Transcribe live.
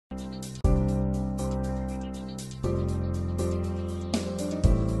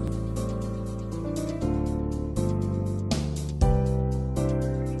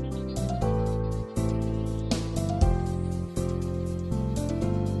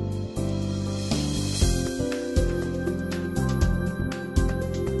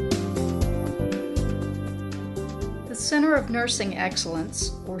Center of Nursing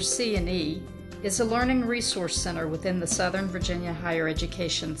Excellence, or C&E, is a learning resource center within the Southern Virginia Higher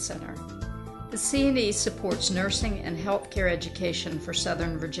Education Center. The C&E supports nursing and healthcare education for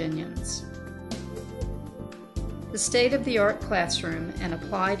Southern Virginians. The state-of-the-art classroom and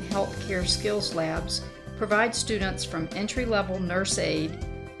applied healthcare skills labs provide students from entry-level nurse aide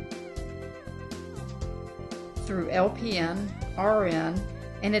through LPN, RN,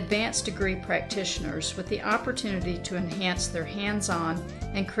 and advanced degree practitioners with the opportunity to enhance their hands-on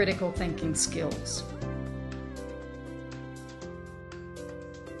and critical thinking skills.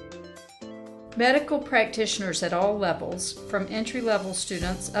 Medical practitioners at all levels, from entry-level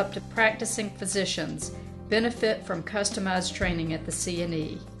students up to practicing physicians, benefit from customized training at the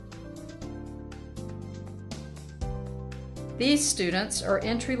C&E. These students are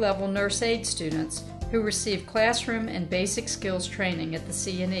entry-level nurse aide students who receive classroom and basic skills training at the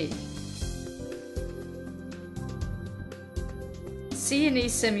C&E. C&E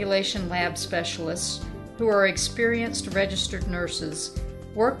simulation lab specialists, who are experienced registered nurses,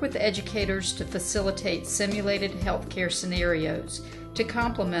 work with educators to facilitate simulated healthcare scenarios to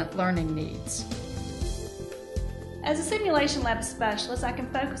complement learning needs. As a simulation lab specialist, I can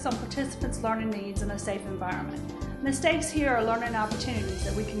focus on participants' learning needs in a safe environment. Mistakes here are learning opportunities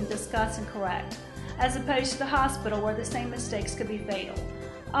that we can discuss and correct, as opposed to the hospital where the same mistakes could be fatal.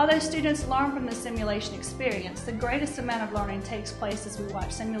 Although students learn from the simulation experience, the greatest amount of learning takes place as we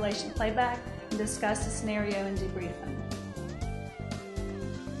watch simulation playback and discuss the scenario and debrief them.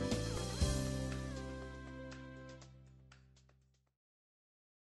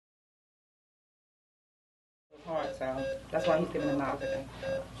 So that's why he's giving them Novocaine.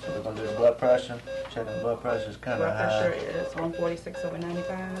 So we're going to do the blood pressure. Checking the blood pressure is kind of high. Blood pressure is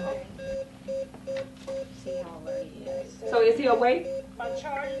 146/95. See how alert he is. So is he awake? My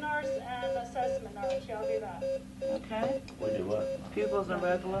charge nurse and assessment nurse, y'all do that. Okay. We do what? Pupils are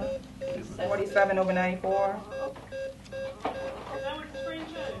regular. 47/94. Is that what the screen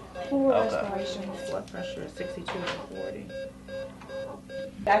shows? Poor Okay. respiration. Blood pressure is 62/40.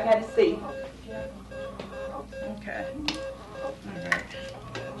 I got to see. Okay. All right.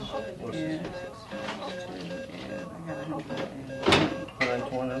 What's Yeah. this? 62, and I got 100.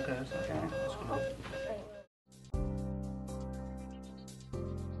 120, okay. That's Okay.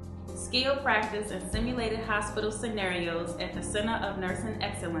 good. Skill practice and simulated hospital scenarios at the Center of Nursing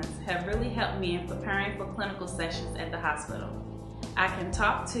Excellence have really helped me in preparing for clinical sessions at the hospital. I can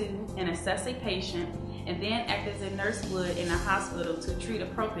talk to and assess a patient and then act as a nurse would in a hospital to treat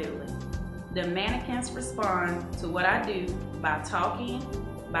appropriately. The mannequins respond to what I do by talking,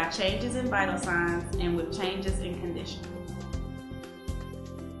 by changes in vital signs, and with changes in condition.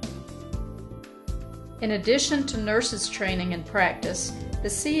 In addition to nurses training and practice, the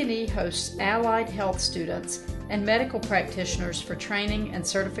C&E hosts allied health students and medical practitioners for training and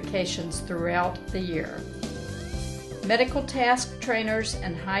certifications throughout the year. Medical task trainers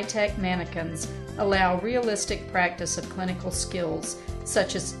and high-tech mannequins allow realistic practice of clinical skills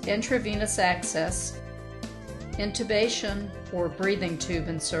such as intravenous access, intubation or breathing tube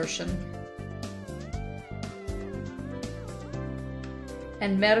insertion,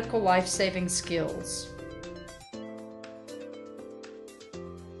 and medical life-saving skills.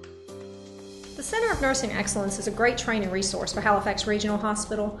 The Center of Nursing Excellence is a great training resource for Halifax Regional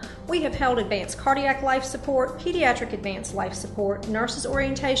Hospital. We have held advanced cardiac life support, pediatric advanced life support, nurses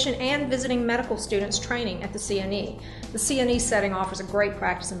orientation, and visiting medical students training at the C&E. The C&E setting offers a great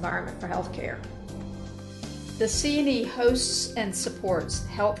practice environment for healthcare. The C&E hosts and supports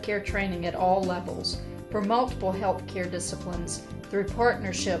healthcare training at all levels for multiple healthcare disciplines through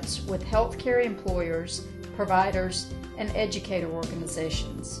partnerships with healthcare employers, providers, and educator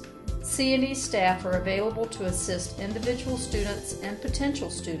organizations. C&E staff are available to assist individual students and potential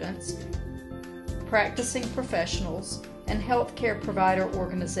students, practicing professionals, and healthcare provider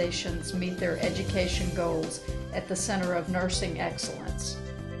organizations meet their education goals at the Center of Nursing Excellence.